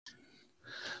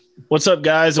What's up,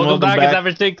 guys, and Welcome welcome back. It's back.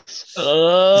 Average Takes.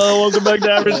 Welcome back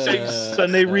to Average Takes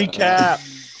Sunday recap.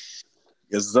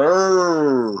 Yes,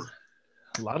 sir.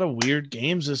 A lot of weird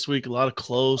games this week. A lot of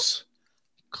close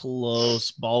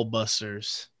ball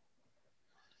busters,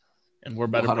 and we're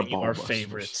about to lot of bring you ball our busters.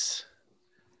 favorites.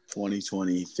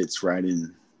 2020 fits right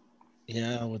in.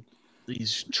 Yeah, with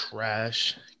these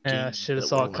trash. Yeah, games should have that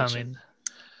saw we're it coming. watching.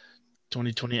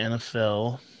 2020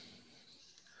 NFL.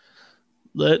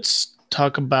 Let's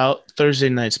talk about Thursday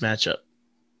night's matchup.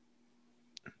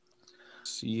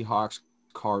 Seahawks,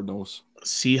 Cardinals.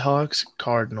 Seahawks,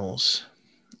 Cardinals.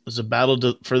 It was a battle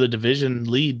for the division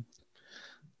lead.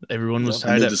 Everyone was I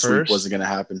tied knew at the sweep first. wasn't going to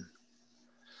happen.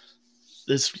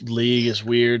 This league is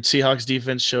weird. Seahawks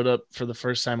defense showed up for the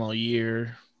first time all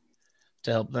year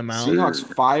to help them out. Seahawks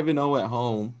 5-0 at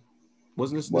home.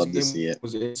 Wasn't this Love to game? see it.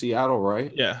 Was it in Seattle,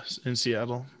 right? Yeah, in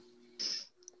Seattle.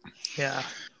 Yeah.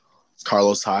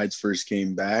 Carlos Hyde's first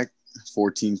game back,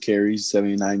 14 carries,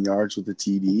 79 yards with a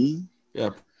TD. Yeah,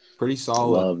 pretty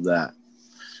solid. Love that.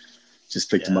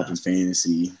 Just picked him up in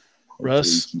fantasy. Hopefully he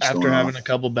Russ, keeps after going having off. a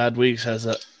couple bad weeks, has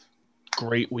a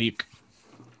great week.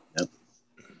 Yep.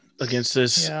 Against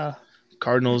this Yeah.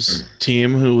 Cardinals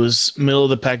team who was middle of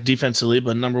the pack defensively,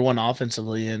 but number one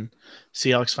offensively, and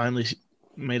Seahawks finally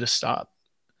made a stop.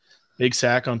 Big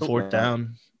sack on fourth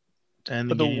down to end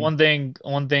the But the game.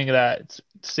 one thing that's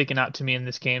sticking out to me in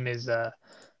this game is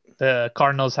the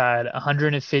Cardinals had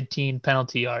 115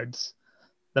 penalty yards,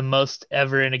 the most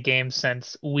ever in a game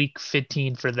since week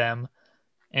 15 for them.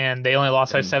 And they only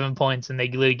lost by 7 points, and they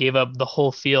literally gave up the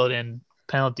whole field in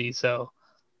penalties. So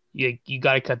you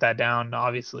got to cut that down,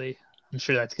 obviously. I'm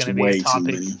sure that's going to be Way a too topic.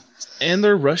 many. And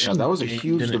their rushing Yeah, that was a game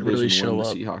huge didn't division really win show the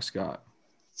up. Seahawks got.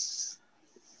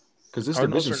 Because this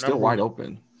Cardinals division's are still number wide one.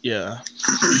 open. Yeah,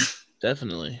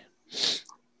 definitely.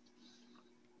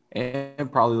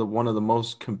 And probably one of the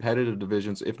most competitive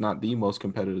divisions, if not the most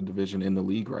competitive division in the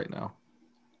league right now.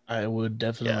 I would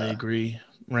definitely Yeah. agree.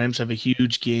 Rams have a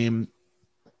huge game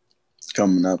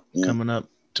Coming up. Yeah. coming up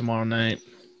tomorrow night.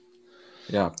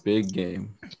 Yeah, big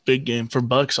game. Big game for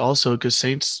Bucks also because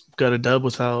Saints got a dub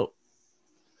without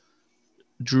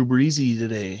Drew Breesy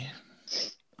today.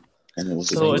 And it was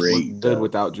So a it's great Good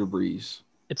without Drew Brees.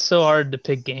 It's so hard to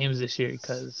pick games this year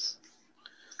because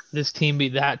this team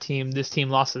beat that team, this team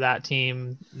lost to that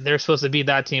team. They're supposed to beat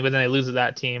that team, but then they lose to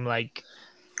that team. Like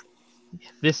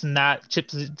this and that, chip,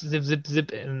 zip,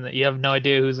 zip, and you have no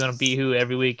idea who's going to beat who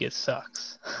every week. It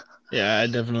sucks. Yeah, I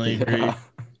definitely agree. Yeah.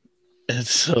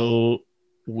 It's so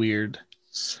weird.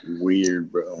 It's weird,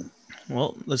 bro.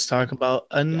 Well, let's talk about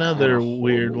I had a another horrible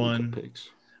weird week of one. picks.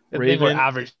 I think we're Raven.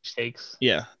 average takes.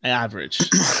 Yeah, average.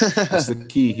 That's the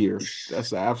key here. That's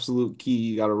the absolute key.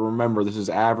 You got to remember this is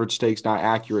average takes, not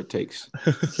accurate takes.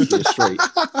 Get it straight.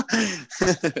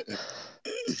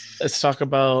 Let's talk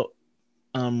about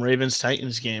Ravens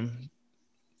Titans game.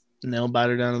 Nail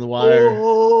biter down to the wire.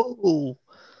 Oh,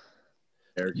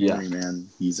 Derrick Yeah. Henry, man.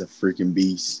 He's a freaking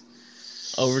beast.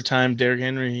 Overtime, Derrick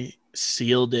Henry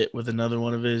sealed it with another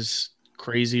one of his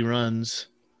crazy runs.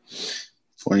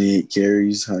 28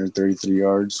 carries, 133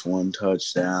 yards, 1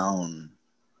 touchdown.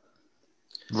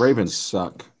 Ravens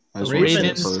suck. I just want to say it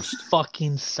Ravens first.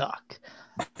 fucking suck.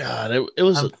 God, it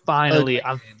was I'm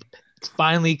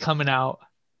finally coming out.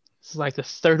 It's like the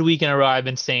third week in a row I've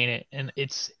been saying it, and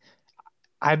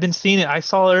I've been seeing it. I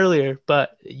saw it earlier,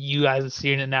 but you guys are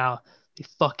seeing it now. They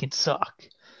fucking suck.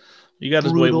 you got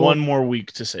to wait one more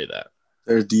week to say that.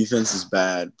 Their defense is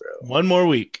bad, bro. One more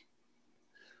week.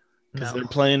 Because No. they're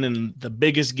playing in the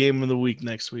biggest game of the week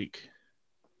next week.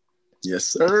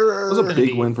 Yes, It was a sir.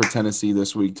 big win for Tennessee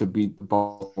this week to beat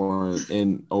Baltimore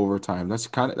in overtime.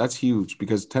 That's huge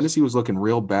because Tennessee was looking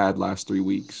real bad last 3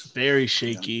 weeks. Very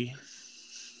shaky.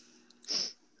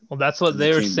 Well, that's what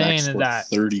they were came back, saying, scored that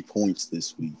 30 points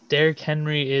this week. Derrick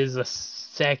Henry is a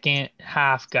second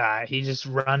half guy. He just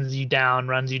runs you down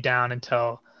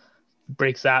until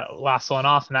breaks that last one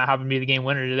off, and that happened to be the game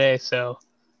winner today. So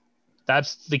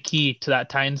that's the key to that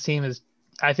Titans team is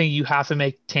I think you have to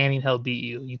make Tannehill beat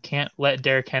you. You can't let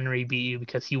Derrick Henry beat you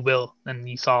because he will, and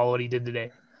you saw what he did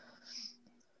today.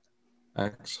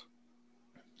 X.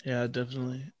 Yeah,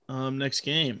 definitely. Next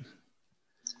game.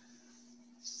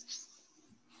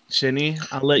 Shinny,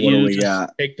 I'll let What do you we just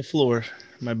got? take the floor,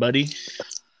 my buddy.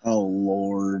 Oh,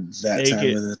 Lord. That Take time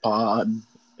it. of the pod.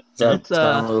 That It's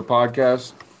time of the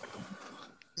podcast.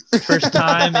 first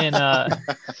time in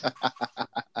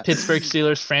Pittsburgh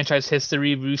Steelers franchise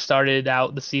history. We started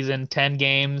out the season 10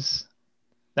 games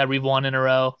that we've won in a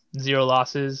row, 0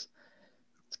 losses.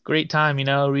 It's a great time, you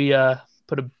know. We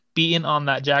put a beating on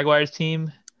that Jaguars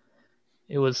team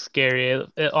It was scary.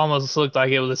 It almost looked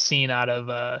like it was a scene out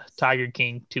of Tiger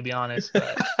King, to be honest.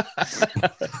 But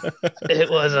it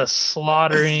was a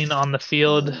slaughtering on the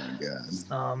field. Oh my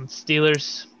God.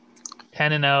 Steelers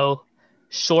 10-0.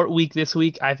 Short week this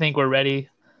week. I think we're ready.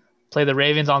 Play the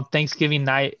Ravens on Thanksgiving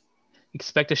night.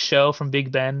 Expect a show from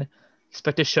Big Ben.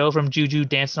 Expect a show from Juju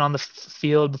dancing on the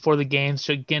field before the game.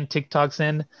 So getting TikToks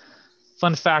in.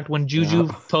 Fun fact: when Juju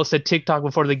posted TikTok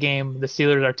before the game, the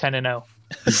Steelers are 10-0.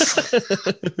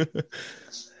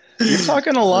 You're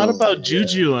talking a lot Oh about my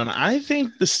Juju, and I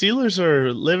think the Steelers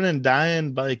are living and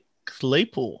dying by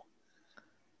Claypool.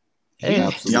 Hey,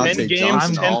 Absolutely. 10 Deontay games,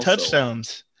 Johnson 10 also.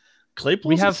 touchdowns. Claypool.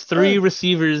 we have 3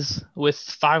 receivers with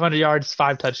 500 yards,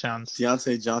 5 touchdowns.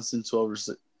 Deontay Johnson, 12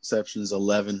 receptions,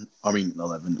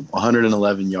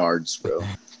 111 yards, bro.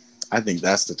 I think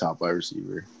that's the top wide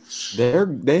receiver.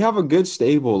 They have a good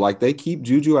stable. Like they keep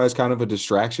Juju as kind of a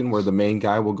distraction where the main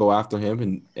guy will go after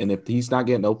him, and if he's not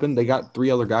getting open, they got 3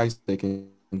 other guys they can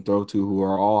throw to who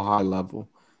are all high level.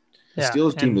 The Yeah,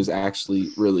 Steelers team and is actually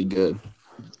really good.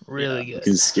 really good.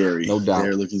 Looking scary. No doubt.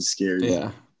 They're looking scary.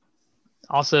 Yeah.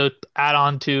 Also, add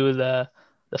on to the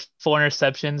 4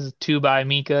 interceptions, 2 by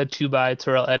Mika, 2 by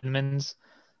Terrell Edmonds.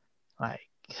 Like,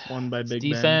 One by Big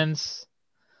Ben. defense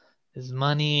is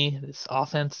money. This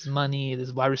offense is money.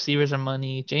 This wide receivers are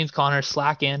money. James Conner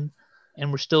slacking,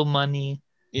 and we're still money.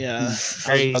 Yeah, I was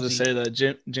Crazy. about to say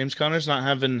that James Conner's not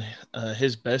having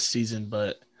his best season,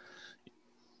 but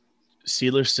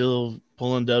Steelers still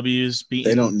pulling W's, beating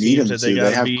They don't need him teams to. that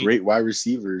They have beat. great wide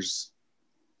receivers.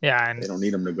 Yeah, and They don't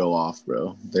need him to go off,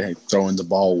 bro. They're throwing the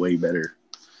ball way better.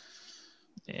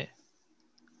 yeah,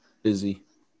 Busy.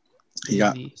 He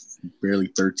got easy. barely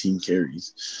 13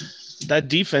 carries. That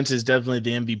defense is definitely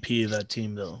the MVP of that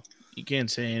team, though. You can't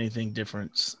say anything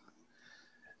different.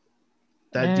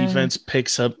 That defense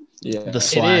picks up Yeah. the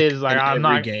slack is, like, in I'm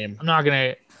every not- game. I'm not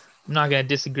gonna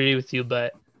disagree with you,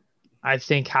 but I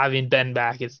think having Ben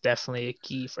back is definitely a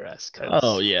key for us.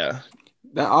 Oh yeah,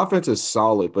 That offense is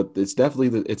solid, but it's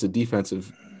definitely it's a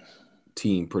defensive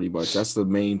team pretty much. That's the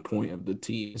main point of the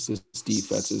team. This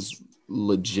defense is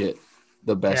legit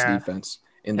the best Yeah. defense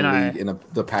in the And league in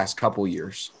the past couple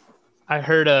years. I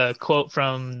heard a quote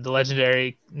from the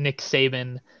legendary Nick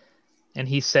Saban, and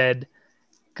he said,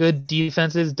 "Good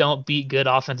defenses don't beat good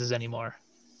offenses anymore."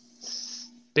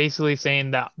 Basically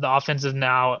saying that the offenses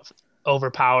now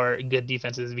overpower good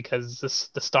defenses because the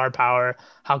star power,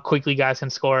 how quickly guys can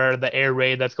score, the air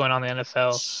raid that's going on in the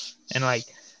NFL, and like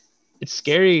it's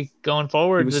scary going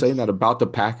forward. He was saying that about the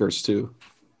Packers too.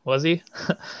 Was he?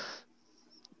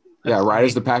 Yeah, That's right funny.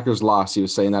 as the Packers lost, he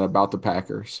was saying that about the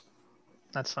Packers.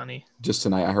 That's funny. Just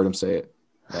tonight, I heard him say it.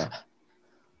 Yeah.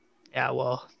 Yeah,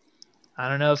 well, I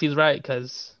don't know if he's right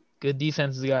because good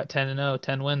defenses got 10-0,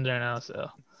 10 wins right now. So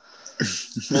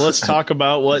well, let's talk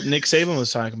about what Nick Saban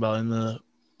was talking about in the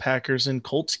Packers and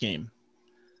Colts game.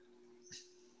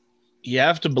 You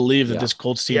have to believe that this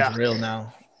Colts team is real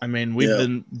now. I mean, we've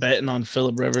been betting on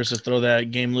Phillip Rivers to throw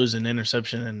that game-losing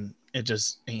interception, and it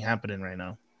just ain't happening right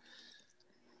now.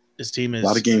 This team is a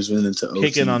lot of games went into OT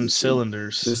kicking on this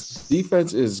cylinders. This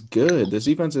defense is good. This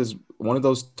defense is one of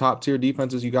those top tier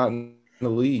defenses you got in the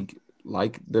league.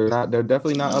 Like they're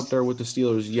definitely not up there with the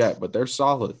Steelers yet, but they're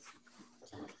solid.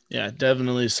 Yeah,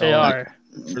 definitely solid. they are.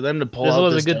 For them to pull This out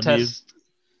was this a good W. test.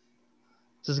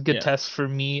 This is a good test for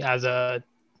me as a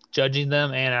judging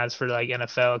them and as for like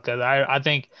NFL because I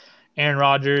think Aaron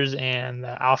Rodgers and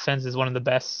the offense is one of the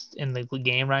best in the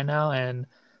game right now. And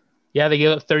yeah, they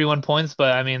gave up 31 points,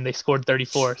 but I mean they scored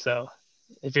 34. So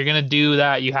if you're gonna do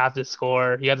that, you have to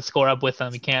score. You have to score up with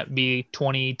them. You can't be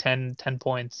 20, 10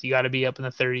 points. You got to be up in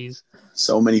the 30s.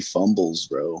 So many fumbles,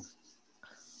 bro.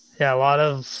 Yeah, a lot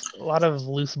of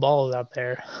loose balls out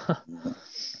there.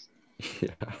 Yeah.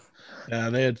 Yeah,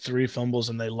 they had 3 fumbles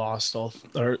and they lost all.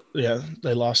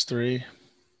 They lost 3.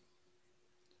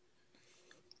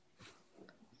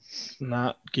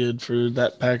 Not good for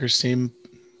that Packers team,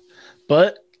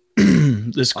 but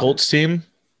this Colts team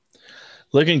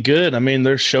looking good. I mean,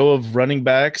 their show of running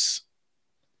backs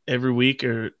every week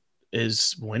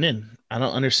is winning. I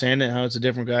don't understand it how it's a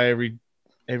different guy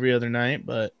every other night,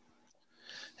 but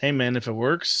hey, man, if it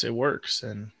works, it works.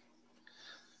 And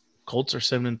Colts are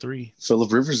 7-3.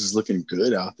 Phillip Rivers is looking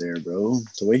good out there, bro.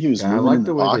 The way he was I moving like in the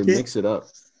the way pocket, they mix it up.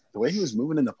 the way he was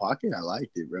moving in the pocket, I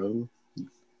liked it, bro.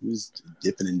 He was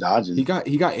dipping and dodging. He got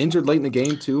injured late in the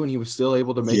game too, and he was still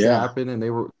able to make it happen. And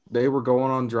they were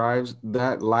going on drives.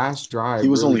 That last drive, He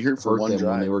was really only hurt for one them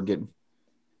when drive.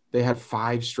 they had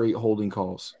 5 straight holding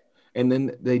calls, and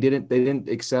then they didn't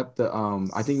accept the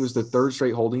I think it was the 3rd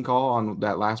straight holding call on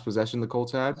that last possession the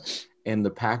Colts had, and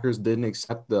the Packers didn't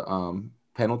accept the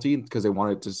penalty because they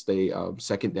wanted to stay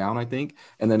second down, I think.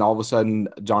 And then all of a sudden,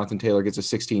 Jonathan Taylor gets a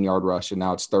 16-yard rush, and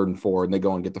now it's 3rd and 4, and they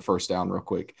go and get the first down real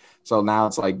quick. So now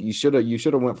it's like you should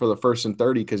have went for the 1st and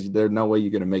 30 because there's no way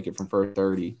you're going to make it from 1st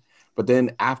 30. But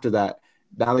then after that,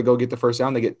 now they go get the first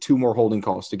down. They get 2 more holding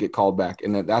calls to get called back,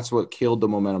 and that's what killed the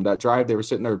momentum. That drive, they were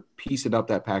sitting there piecing up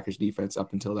that Packers defense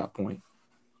up until that point.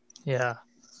 Yeah.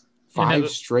 5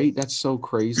 straight. That's so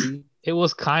crazy. It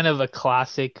was kind of a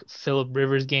classic Phillip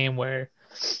Rivers game where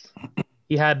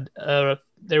he had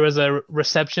there was a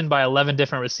reception by 11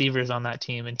 different receivers on that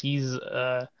team, and he's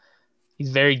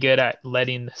very good at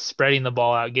spreading the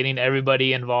ball out, getting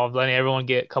everybody involved, letting everyone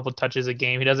get a couple touches a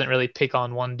game. He doesn't really pick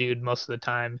on one dude most of the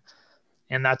time,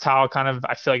 and that's how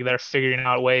I feel like they're figuring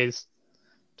out ways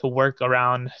to work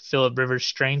around Phillip Rivers'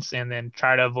 strengths and then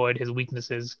try to avoid his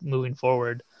weaknesses moving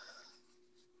forward.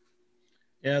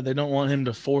 Yeah, they don't want him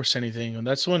to force anything, and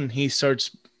that's when he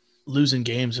starts losing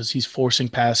games, as he's forcing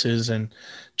passes and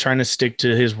trying to stick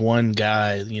to his one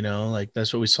guy. Like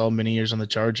that's what we saw many years on the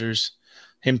Chargers,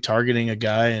 him targeting a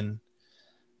guy and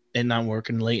not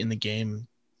working late in the game.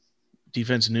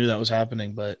 Defense knew that was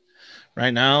happening, but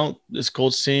right now this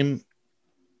Colts team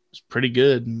is pretty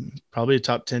good, probably a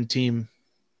top 10 team.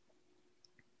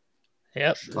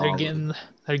 Yep,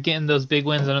 they're getting those big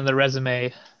wins under the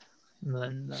resume, and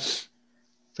then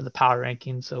for the power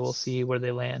rankings, so we'll see where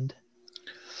they land.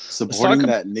 Supporting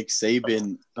that Nick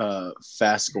Saban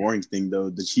fast scoring thing, though,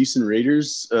 the Chiefs and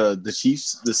Raiders, the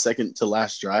Chiefs, the second to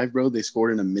last drive, bro, they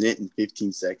scored in 1 minute and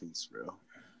 15 seconds, bro.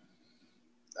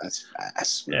 That's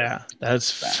fast, bro. Yeah,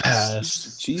 that's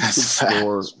fast. Chiefs could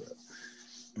score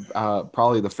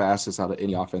probably the fastest out of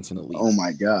any offense in the league. Oh,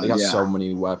 my God. They got so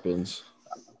many weapons.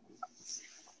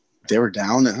 They were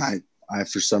down, and I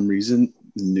for some reason,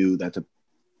 knew that the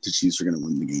Chiefs were going to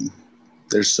win the game.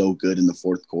 They're so good in the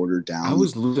fourth quarter down. I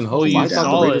was losing hope. I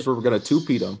thought the Raiders were going to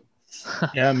two-peat them.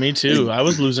 Yeah, me too. I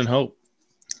was losing hope.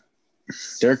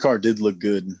 Derek Carr did look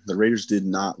good. The Raiders did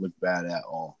not look bad at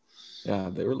all. Yeah,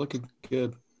 they were looking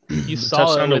good. You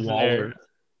saw it with Waller.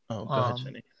 Go ahead,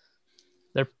 Jenny.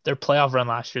 Their playoff run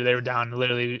last year. They were down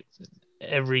literally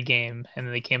every game, and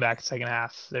then they came back second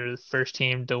half. They're the first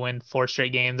team to win 4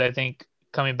 straight games, I think,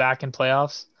 coming back in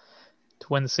playoffs to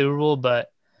win the Super Bowl.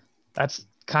 But that's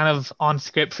kind of on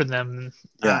script for them.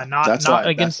 Yeah, not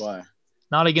against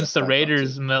the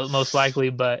Raiders most likely,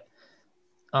 but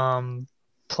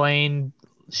playing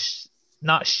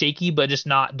not shaky, but just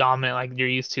not dominant like you're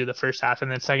used to the first half. And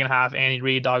then second half, Andy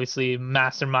Reid, obviously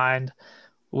mastermind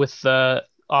with the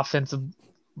offensive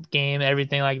game,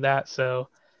 everything like that. So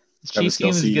this Chiefs team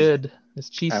is good. This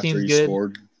Chiefs team is good.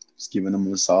 Scored, just giving them a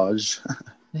massage.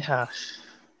 Yeah,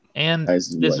 and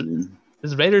this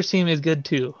Raiders team is good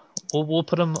too. We'll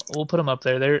put them up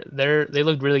there. They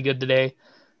looked really good today.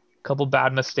 A couple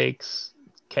bad mistakes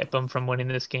kept them from winning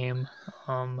this game.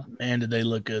 Man, did they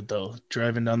look good though?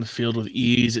 Driving down the field with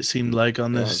ease, it seemed like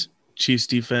on this Chiefs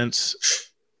defense.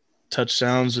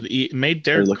 Touchdowns with ease. Made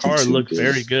Derek Carr look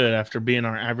very good after being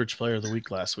our average player of the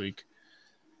week last week.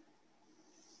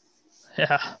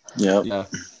 Yeah. Yep.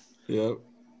 Yep.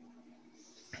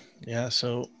 Yeah.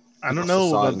 So I don't know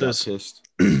about this.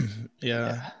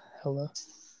 Yeah. Hello.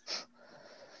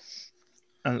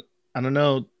 I don't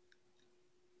know.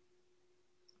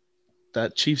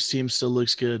 That Chiefs team still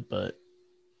looks good, but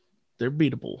they're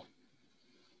beatable.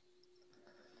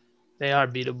 They are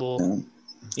beatable.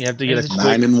 You have to get a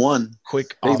 9-1.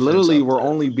 Quick. They literally were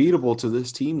only beatable to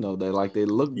this team, though. They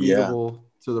looked beatable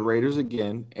to the Raiders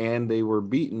again, and they were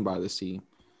beaten by this team.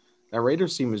 That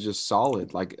Raiders team is just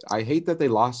solid. Like, I hate that they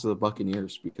lost to the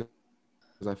Buccaneers because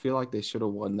I feel like they should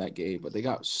have won that game, but they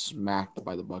got smacked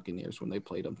by the Buccaneers when they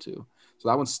played them too. So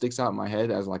that one sticks out in my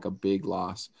head as like a big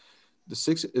loss. The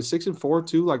 6-4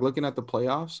 too. Like looking at the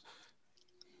playoffs,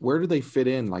 where do they fit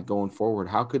in? Like going forward,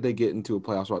 how could they get into a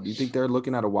playoff spot? Do you think they're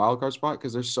looking at a wild card spot?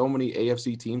 Because there's so many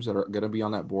AFC teams that are going to be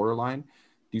on that borderline. Do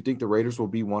you think the Raiders will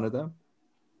be one of them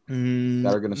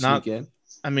that are going to sneak in?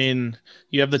 I mean,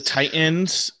 you have the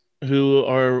Titans who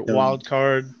are wild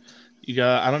card. You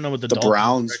got, I don't know what the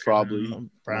Browns probably.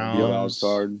 Browns. Wild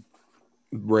card.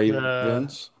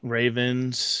 Ravens.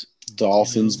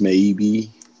 Dolphins,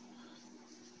 maybe.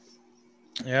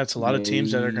 Yeah, it's a lot of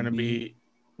teams that are going to be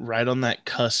right on that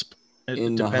cusp.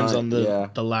 It depends on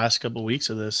the last couple of weeks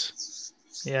of this.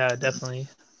 Yeah, definitely.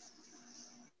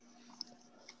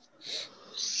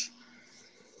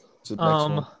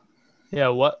 Yeah,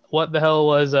 what the hell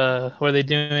were they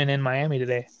doing in Miami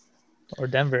today? Or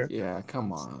Denver? Yeah,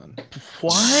 come on.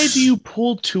 Why do you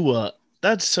pull Tua?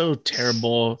 That's so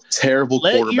terrible. Terrible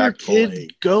quarterback play. Let your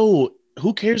kid go.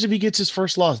 who cares if he gets his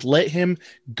first loss? Let him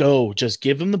go. Just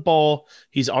give him the ball.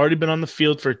 He's already been on the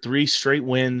field for 3 straight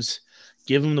wins.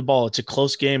 Give him the ball. It's a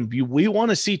close game. We want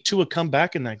to see Tua come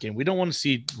back in that game. We don't want to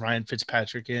see Ryan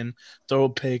Fitzpatrick throw a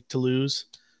pick to lose.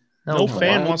 No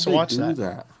fan wants to watch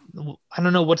that. I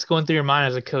don't know what's going through your mind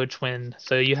as a coach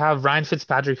so you have Ryan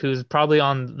Fitzpatrick, who's probably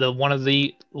on one of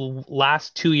the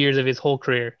last 2 years of his whole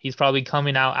career. He's probably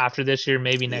coming out after this year,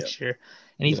 maybe next year.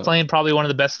 And he's playing probably one of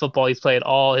the best football he's played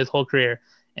all his whole career.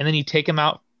 And then you take him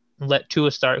out and let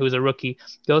Tua start, who's a rookie,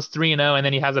 goes 3-0, and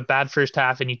then he has a bad first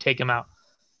half and you take him out.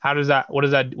 What is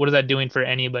that doing for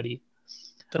anybody?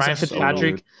 Ryan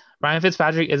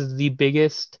Fitzpatrick is the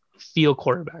biggest field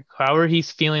quarterback. However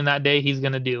he's feeling that day, he's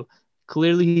going to do.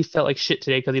 Clearly, he felt like shit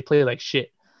today because he played like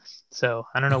shit. So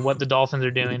I don't know what the Dolphins are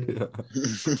doing.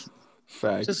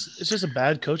 Facts. It's just a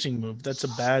bad coaching move. That's a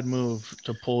bad move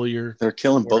to pull your. They're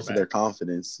killing both of their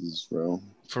confidences, bro.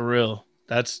 For real.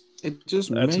 It just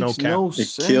makes no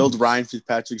sense. It killed Ryan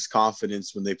Fitzpatrick's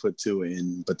confidence when they put Tua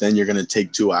in, but then you're gonna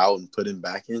take Tua out and put him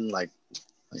back in. Like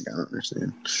I don't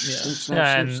understand.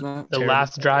 And the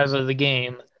last drive of the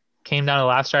game came down to the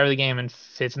last drive of the game, and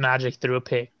Fitzmagic threw a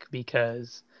pick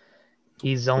because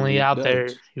he's only out there.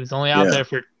 He was only out there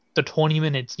for the 20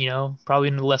 minutes, probably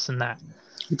less than that.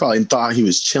 He probably thought he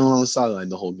was chilling on the sideline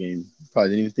the whole game. Probably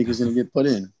didn't even think he was going to get put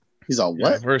in. He's all,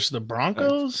 what? Versus the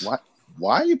Broncos?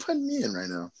 Why are you putting me in right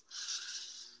now?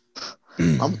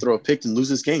 I'm going to throw a pick and lose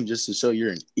this game just to show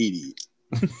you're an idiot.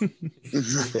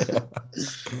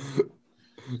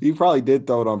 He probably did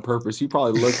throw it on purpose. He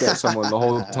probably looked at someone the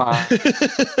whole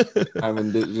time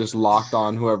and just locked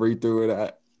on whoever he threw it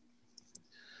at.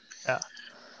 Yeah.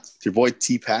 Your boy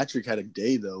T. Patrick had a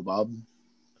day, though, Bob.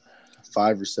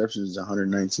 5 receptions,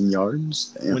 119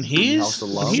 yards. Damn. When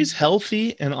he's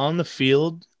healthy and on the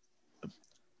field,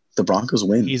 the Broncos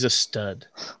win. He's a stud.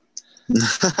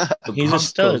 He's a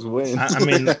stud. Win. I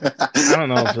mean, I don't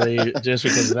know if they just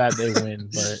because of that they win,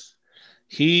 but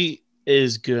he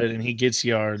is good and he gets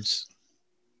yards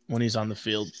when he's on the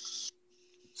field.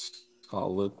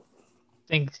 Solid. I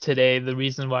think today the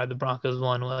reason why the Broncos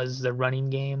won was the running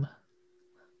game.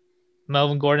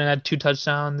 Melvin Gordon had 2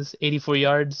 touchdowns, 84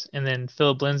 yards, and then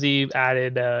Philip Lindsay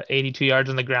added 82 yards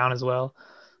on the ground as well.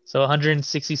 So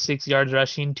 166 yards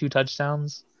rushing, 2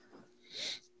 touchdowns.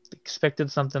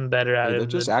 Expected something better out of it. They're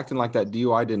just acting like that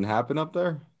DUI didn't happen up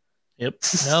there. Yep.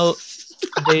 No,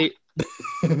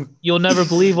 you'll never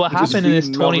believe what happened in this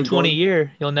 2020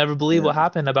 year. You'll never believe what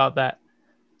happened about that.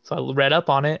 So I read up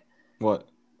on it. What?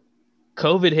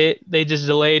 COVID hit. They just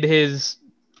delayed his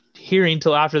hearing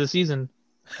till after the season.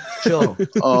 Chill.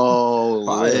 Well,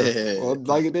 like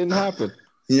it didn't happen.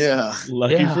 Yeah.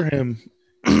 Lucky for him.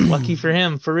 Lucky for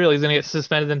him. For real. He's going to get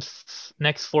suspended in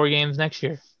next 4 games next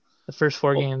year. The first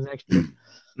 4 games next year.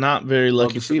 Not very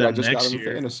lucky for them I just next got him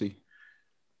year. Fantasy.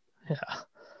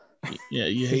 Yeah,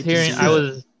 you hate hearing. I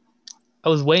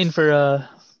was waiting for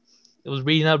it was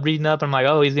reading up. I'm like,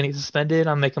 oh, he's gonna get suspended.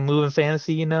 I'm making a move in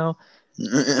fantasy,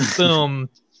 Boom,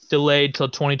 delayed till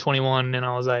 2021, and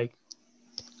I was like,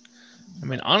 I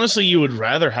mean, honestly, you would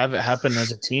rather have it happen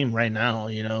as a team right now.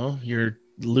 You're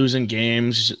losing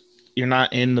games. You're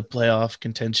not in the playoff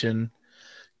contention.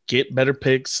 Get better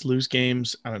picks, lose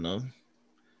games. I don't know.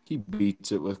 He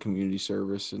beats it with community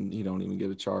service, and he don't even get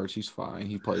a charge. He's fine.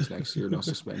 He plays next year, no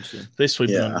suspension. They sweep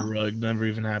it under the rug. Never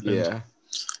even happened.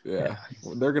 Yeah.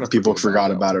 Well, they're gonna. People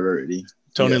forgot about it already.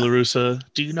 Tony La Russa,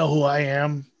 do you know who I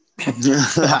am?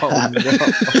 Oh, no.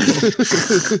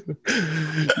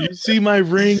 You see my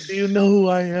ring? Do you know who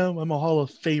I am? I'm a Hall of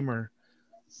Famer.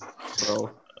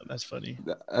 Bro, that's funny.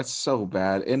 That's so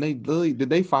bad. And did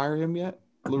they fire him yet,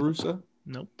 La Russa?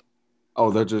 Nope. Oh,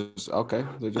 they're just okay.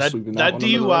 They're just sweeping that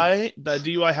DUI. That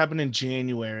DUI happened in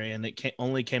January, and it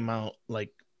only came out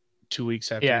like 2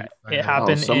 weeks after. Yeah, it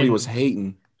happened. Somebody was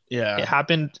hating. Yeah, it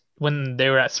happened when they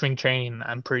were at spring training.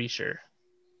 I'm pretty sure.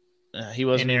 He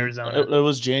was in Arizona. It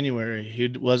was January.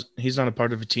 He's not a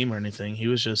part of a team or anything. He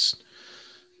was just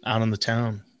out on the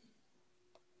town.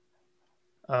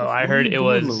 Oh, I heard it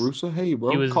was La Russa. Hey,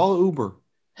 bro, call Uber.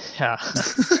 Yeah.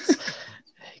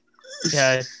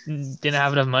 Yeah, didn't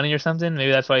have enough money or something.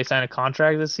 Maybe that's why he signed a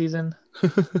contract this season.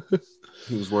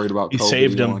 He was worried about COVID. He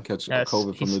saved him. Catch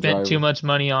COVID from he the spent driver. too much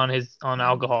money on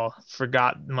alcohol.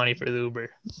 Forgot money for the Uber.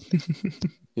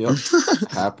 Yep,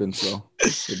 happened. So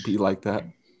it'd be like that.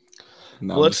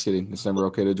 No, I'm just kidding. It's never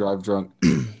okay to drive drunk.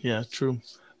 Yeah, true.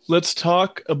 Let's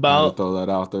talk about. Throw that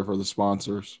out there for the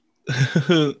sponsors.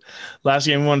 Last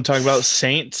game we want to talk about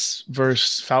Saints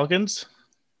versus Falcons.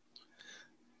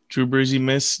 Drew Brees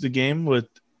missed the game with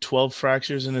 12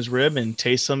 fractures in his rib, and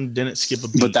Taysom didn't skip a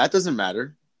beat. But that doesn't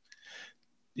matter.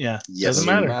 Yeah, Yes, doesn't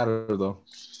sir. matter. though.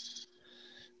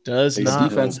 Does Taysom not.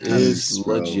 Defense Hill, is beast,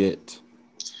 bro. legit.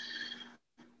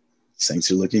 Saints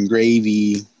are looking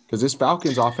gravy. Because this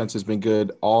Falcons offense has been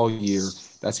good all year.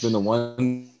 That's been the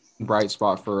one bright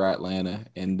spot for Atlanta,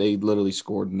 and they literally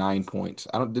scored 9 points.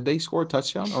 Did they score a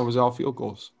touchdown or was it all field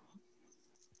goals?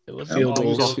 It was Field all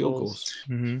goals. It was all field goals.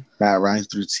 Mm-hmm. Matt Ryan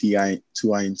threw two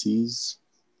INTs.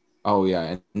 Oh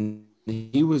yeah, and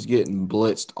he was getting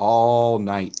blitzed all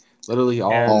night. Literally all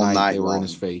Yeah. All night night they were in long.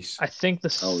 his face. I think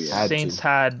the Oh, yeah. Saints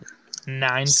had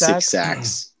 9 6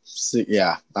 sacks. sacks.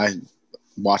 Yeah, I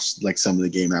watched like some of the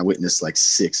game and I witnessed like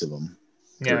 6 of them.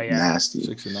 Yeah, They're yeah. nasty.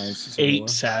 6 and 9. 8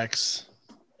 sacks.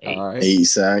 8. All right. 8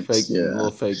 sacks. Fake, Yeah.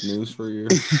 little fake news for your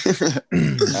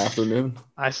afternoon.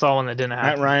 I saw one that didn't Matt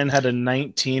happen. Ryan had a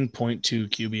 19.2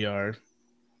 QBR.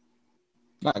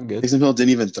 Not good. Taysom Hill didn't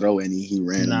even throw any. He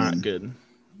ran them Not in. good.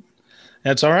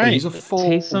 That's all right. He's a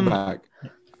fullback.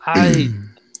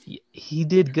 He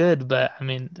did good, but I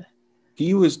mean,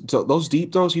 He was those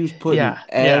deep throws. He was putting Yeah.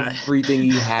 everything he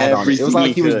had on it. It was Everything like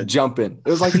he he was could. jumping. It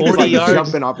was like he was 40 like yards-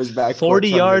 jumping off his back. 40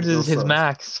 foot trying to yards make is those his throws.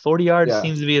 max. 40 yards Yeah.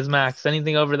 seems to be his max.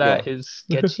 Anything over that is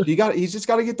sketchy. He's just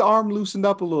got to get the arm loosened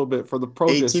up a little bit for the pro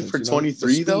 18 distance. for you know?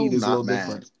 23 The though, speed is a not little bad.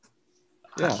 different.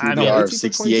 Yeah, I QBR mean, of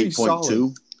 18 for 23 is solid.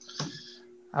 68.2.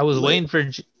 I was Lit. waiting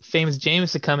for famous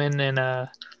James to come in and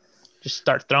just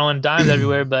start throwing dimes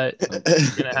everywhere, but it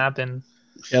didn't happen.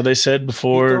 Yeah, they said He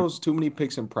before throws too many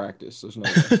picks in practice. There's no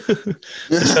way.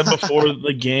 they said before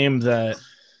the game that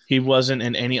he wasn't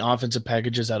in any offensive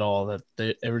packages at all.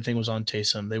 That everything was on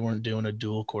Taysom. They weren't doing a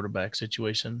dual quarterback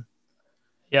situation.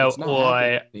 Yeah, It's not well,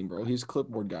 happening, bro. He's a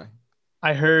clipboard guy.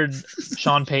 I heard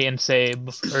Sean Payton say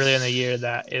earlier in the year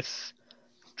that if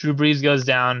Drew Brees goes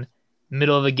down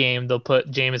middle of the game, they'll put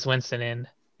Jameis Winston in.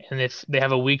 And if they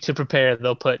have a week to prepare,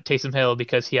 they'll put Taysom Hill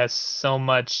because he has so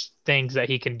much things that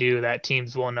he can do that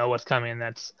teams won't know what's coming.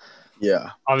 That's Yeah.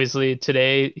 obviously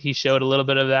today he showed a little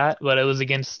bit of that, but it was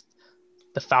against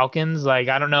the Falcons. Like,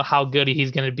 I don't know how good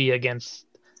he's going to be against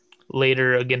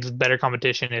better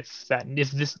competition.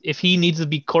 If he needs to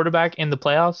be quarterback in the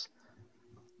playoffs,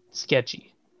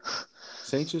 sketchy.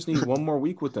 Saints just need one more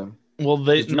week with them. Well, Drew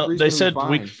Brees gonna they be said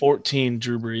fine. week 14,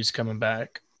 Drew Brees coming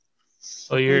back.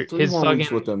 Oh, you're 3 his more weeks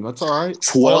fucking with them. That's all right.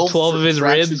 12 of his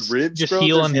fractured ribs just bro?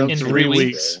 heal There's in no 3 way,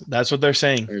 weeks. bro. That's what they're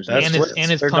saying. There's That's And what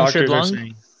his their punctured doctors are lung?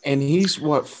 saying. And he's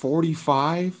what,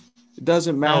 45? It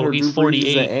doesn't matter. he's Drew Brees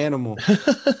is 48. an animal.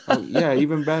 Oh, yeah,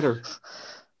 even better.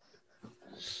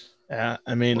 Yeah,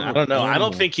 I mean, What I an don't know. I animal.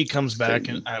 don't think he comes back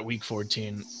Crazy. at week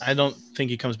 14. I don't think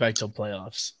he comes back till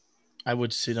playoffs. I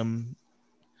would sit him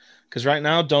because right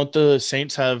now, don't the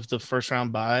Saints have the first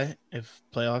round bye if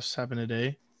playoffs happen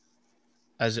today?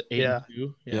 As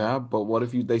 8-2? Yeah, but what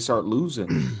if they start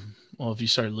losing? Well, if you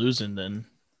start losing, then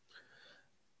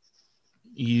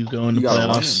you go into You gotta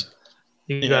run playoffs. him.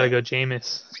 You Yeah. gotta go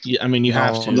Jameis. Yeah, I mean, you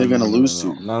have to. They're gonna lose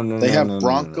to. No, They have no, no, no,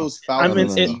 Broncos, no.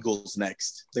 Falcons, I mean, it- Eagles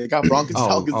next. They got Broncos, Oh,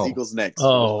 Falcons, oh. Eagles next.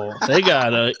 Oh, they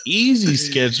got a easy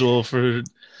schedule for.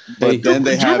 But then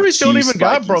they Drew have Brees don't Chiefs, even got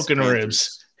Vikings, broken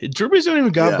Panthers. ribs. Drew Brees don't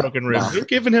even got Yeah. broken ribs. Nah. They're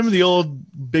giving him the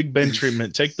old Big Ben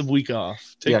treatment. Take the week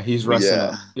off. Yeah, he's resting Yeah.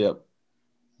 up. Yep.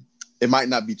 It might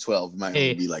not be 12. It might Hey.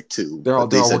 only be like 2. They're all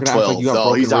But they said we're gonna act like you got Oh,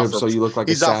 broken he's out ribs, for so you look like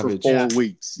a he's out for savage. 4 Yeah.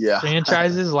 weeks. Yeah.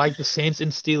 Franchises like the Saints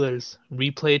and Steelers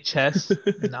replay chess,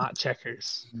 not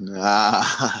checkers. Nah.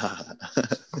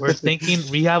 We're thinking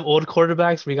we have old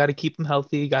quarterbacks. We got to keep them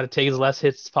healthy. Got to take as less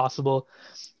hits as possible.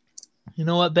 You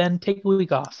know what, Ben? Take a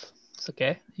week off. It's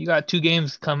okay. You got 2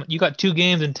 games come. You got 2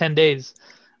 games in 10 days,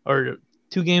 or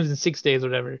 2 games in 6 days,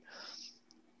 whatever.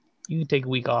 You can take a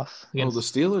week off. Well,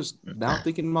 against- the Steelers, now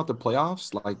thinking about the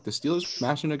playoffs, like the Steelers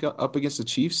mashing up against the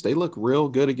Chiefs, they look real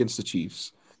good against the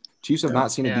Chiefs. Chiefs have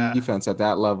not seen Yeah. a defense at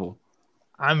that level.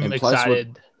 I'm and plus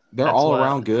excited. They're That's all what-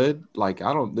 around good. Like,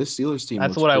 this Steelers team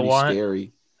That's looks what I pretty want.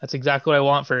 scary. That's exactly what I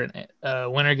want for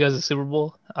winner goes to Super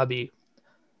Bowl. I'll be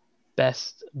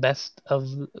best of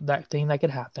that thing that could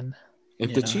happen.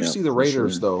 If the Yeah. Chiefs Yeah, see the for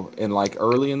Raiders, sure. though, and like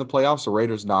early in the playoffs, the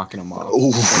Raiders knocking them off. Ooh,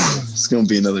 it's gonna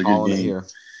be another good Calling it game. here.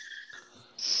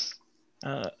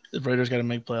 The Raiders got to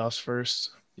make playoffs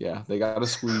first. Yeah, they got to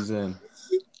squeeze in.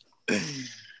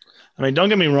 I mean, don't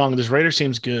get me wrong. This Raiders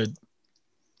team's good,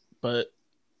 but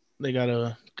they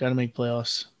gotta make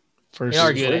playoffs first. They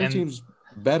are This good, Raider and team's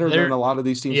better they're- than a lot of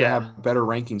these teams yeah. that have better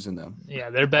rankings in them. Yeah,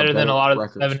 they're better than better a lot of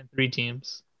records. 7-3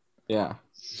 teams. Yeah.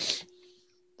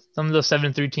 Some of those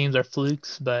 7-3 teams are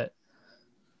flukes, but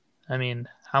I mean,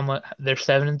 how much they're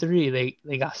 7-3.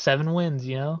 They got 7 wins,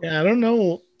 you know? Yeah, I don't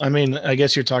know. I mean, I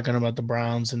guess you're talking about the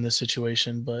Browns in this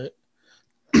situation, but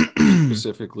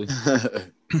Specifically.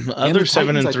 other the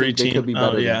 7 and Titans, I 3 think they teams. could be Oh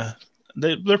better yeah,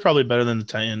 They're probably better than the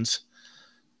Titans,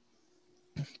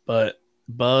 but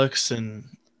Bucks and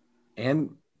the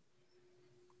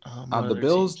other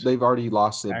Bills, teams? they've already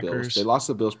lost to the Bills. Packers. They lost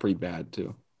to the Bills pretty bad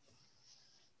too.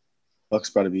 Bucks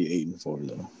about to be 8-4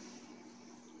 though.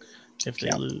 If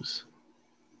they lose,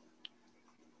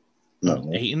 No,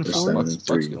 8-4.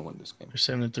 Bucks gonna win this game. They're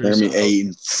 7-3. They're gonna be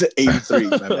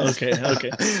 8-3.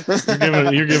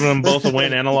 Okay. You're giving them both a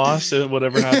win and a loss.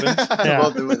 Whatever happens. Yeah.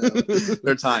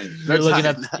 They're tying. You're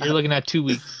looking at 2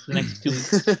 weeks. The next 2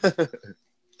 weeks.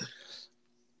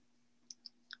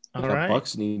 All The right.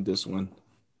 Bucks need this one.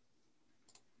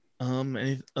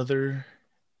 Any other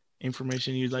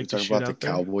information you'd like to Talk shoot about out the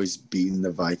there? Cowboys beating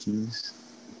the Vikings.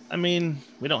 I mean,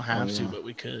 we don't have to, but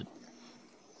we could.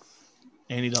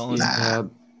 Andy Dalton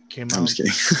came I'm out, just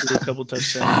kidding. threw a couple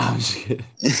touchdowns. I'm just kidding.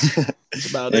 That's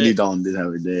about Andy it. Dalton did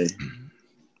have a day.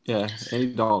 Yeah,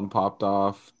 Andy Dalton popped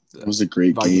off. It was a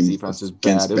great Vikings game. defense is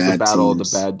against bad. It was a bad battle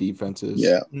teams. of the bad defenses.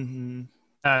 Yeah. Mm-hmm.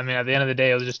 I mean, at the end of the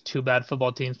day, it was just 2 bad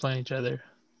football teams playing each other.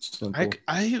 Simple.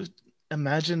 I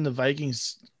imagine the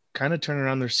Vikings kind of turn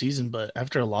around their season, but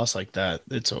after a loss like that,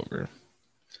 it's over.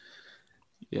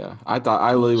 Yeah, I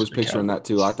literally was picturing that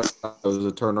too. I thought it was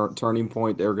a turning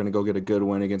point. They were going to go get a good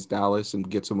win against Dallas and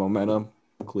get some momentum.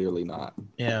 Clearly not.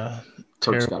 Yeah.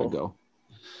 Kirk's got to Terrible.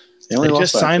 go. They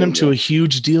just signed him to a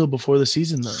huge deal before the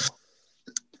season, though.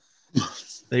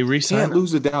 They You re-signed can't him.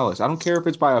 lose to Dallas. I don't care if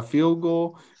it's by a field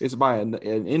goal. It's by an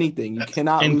anything. You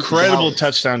cannot lose to Incredible Dallas.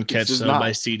 touchdown catch, just though, not-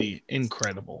 by CD.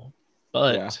 Incredible.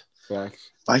 But Yeah. Facts.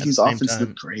 Vikings At the same offense time-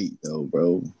 looked great though,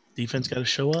 bro. defense got to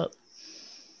show up.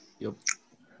 Yep.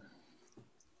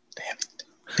 Damn it.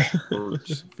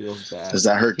 Hurts. Feels bad. Does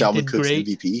that hurt He Dalvin did Cook's great.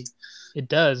 MVP? It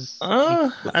does. The I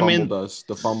fumble mean, does.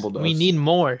 The fumble does. We need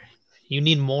more. You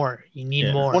need more. You need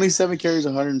Yeah. more. 27 carries,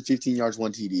 115 yards,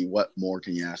 1 TD. What more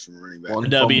can you ask from a running back? One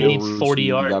W. fumble, You need Roos, 40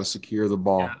 You got to yards. secure the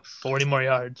ball. Yeah, 40 more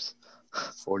yards.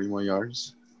 40 more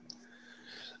yards.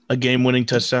 a game-winning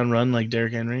touchdown run like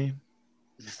Derrick Henry.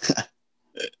 Facts.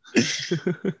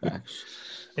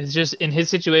 It's just in his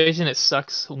situation, it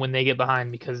sucks when they get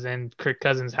behind because then Kirk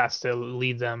Cousins has to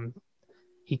lead them.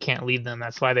 He can't lead them.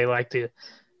 That's why they like to.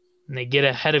 When they get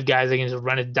ahead of guys, they can just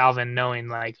run it Dalvin, knowing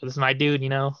like this is my dude. You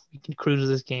know, we can cruise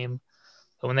this game.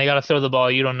 But when they got to throw the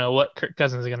ball, you don't know what Kirk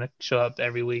Cousins is gonna show up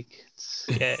every week. It's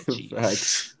sketchy.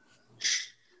 Facts.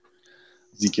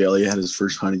 Zeke Elliott had his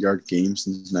first 100-yard game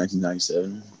since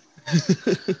 1997.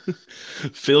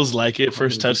 Feels like it.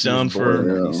 First touchdown for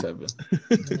 97.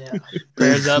 Yeah.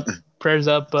 Prayers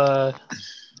up.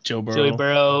 Joe Burrow. Joey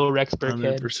Burrow, Rex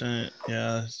Burkhead. 100%.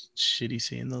 Yeah, it's shitty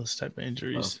seeing those type of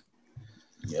injuries.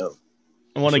 Yep.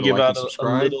 I want to Should give like out and a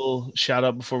subscribe. little shout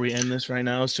out before we end this right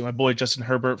now to my boy Justin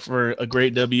Herbert for a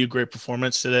great W, great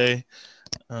performance today.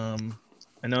 I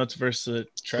know it's versus the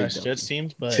trash Good Jets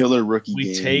teams, but Killer rookie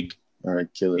we game. take All right,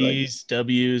 killer. these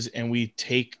W's and we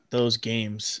take those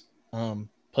games,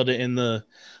 put it in the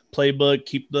playbook,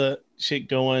 keep the shit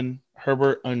going.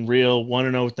 Herbert unreal,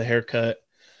 1-0 with the haircut.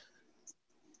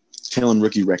 Killing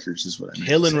rookie records is what I mean.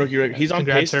 Killing rookie record. He's on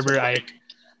Congrats, pace for Herbert. like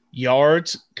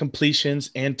yards, completions,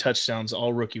 and touchdowns,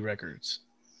 all rookie records.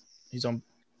 He's on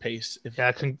pace. If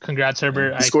Yeah, congrats,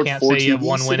 Herbert. He I scored can't 4 say you have TDs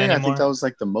one win today. I anymore. think that was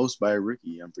like the most by a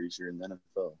rookie, I'm pretty sure, in the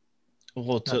NFL.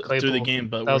 well, through Claypool. the game,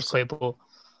 but That was we're- Claypool.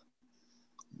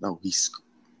 No, he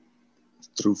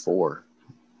threw 4.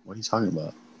 What are you talking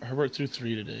about? Herbert threw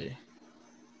 3 today.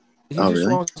 He Oh, just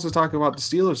really? wants to talk about the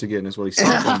Steelers again, is what he's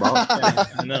talking about.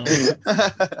 I know.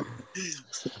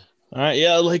 All right,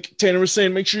 yeah, like Tanner was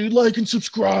saying, make sure you like and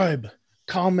subscribe,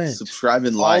 comment, Subscribe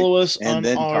and like. follow us and on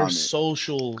then our comment.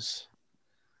 socials.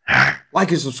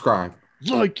 Like and subscribe.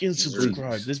 Like and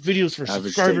subscribe. This video is for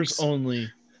Average subscribers takes.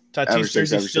 only. Average Tatis takes,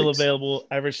 jersey still average takes. available.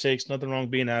 Average takes, nothing wrong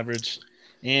being average.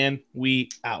 And we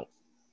out.